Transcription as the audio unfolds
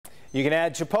You can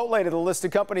add Chipotle to the list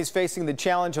of companies facing the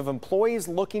challenge of employees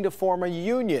looking to form a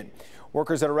union.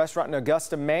 Workers at a restaurant in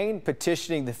Augusta, Maine,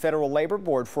 petitioning the Federal Labor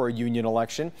Board for a union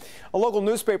election. A local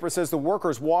newspaper says the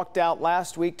workers walked out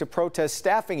last week to protest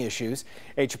staffing issues.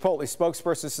 A Chipotle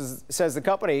spokesperson says the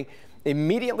company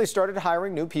immediately started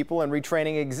hiring new people and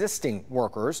retraining existing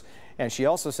workers. And she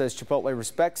also says Chipotle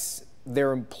respects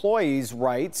their employees'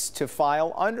 rights to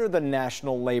file under the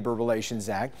National Labor Relations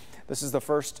Act. This is the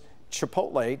first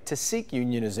Chipotle to seek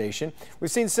unionization.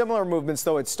 We've seen similar movements,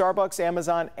 though, at Starbucks,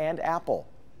 Amazon, and Apple.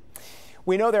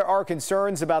 We know there are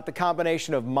concerns about the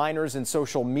combination of minors and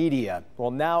social media.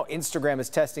 Well, now Instagram is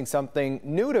testing something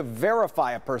new to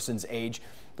verify a person's age.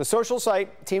 The social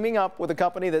site teaming up with a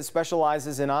company that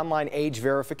specializes in online age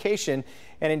verification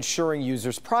and ensuring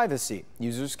users' privacy.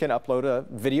 Users can upload a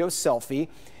video selfie,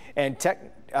 and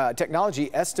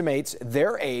technology estimates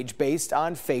their age based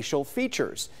on facial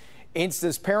features.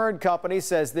 Insta's parent company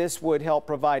says this would help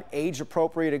provide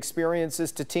age-appropriate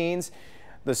experiences to teens.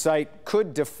 The site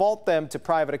could default them to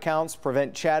private accounts,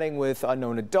 prevent chatting with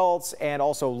unknown adults, and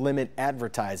also limit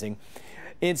advertising.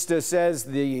 Insta says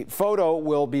the photo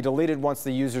will be deleted once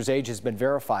the user's age has been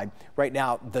verified. Right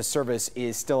now, the service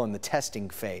is still in the testing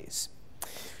phase.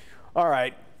 All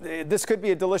right, this could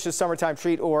be a delicious summertime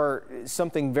treat or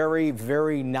something very,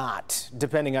 very not,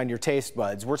 depending on your taste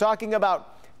buds. We're talking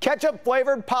about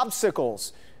ketchup-flavored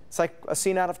popsicles. It's like a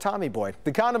scene out of Tommy Boy.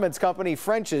 The condiments company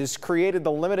French's created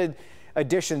the limited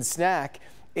edition snack.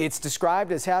 It's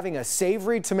described as having a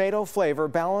savory tomato flavor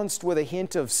balanced with a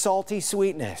hint of salty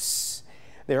sweetness.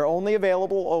 They're only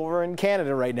available over in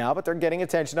Canada right now, but they're getting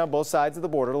attention on both sides of the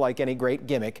border like any great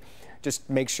gimmick. Just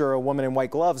make sure a woman in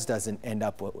white gloves doesn't end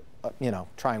up with,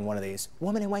 trying one of these.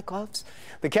 Woman in white gloves?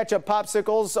 The ketchup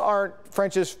popsicles aren't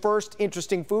French's first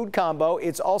interesting food combo.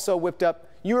 It's also whipped up,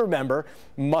 you remember,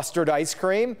 mustard ice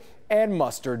cream and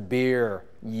mustard beer.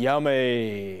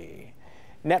 Yummy.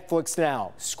 Netflix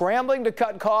now scrambling to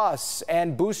cut costs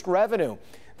and boost revenue.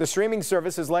 The streaming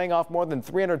service is laying off more than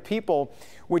 300 people,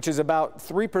 which is about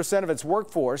 3% of its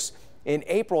workforce. In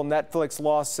April, Netflix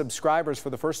lost subscribers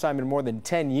for the first time in more than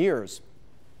 10 years.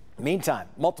 Meantime,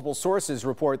 multiple sources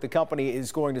report the company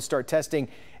is going to start testing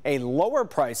a lower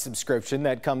price subscription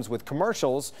that comes with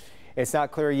commercials. It's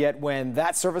not clear yet when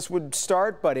that service would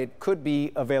start, but it could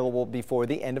be available before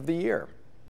the end of the year.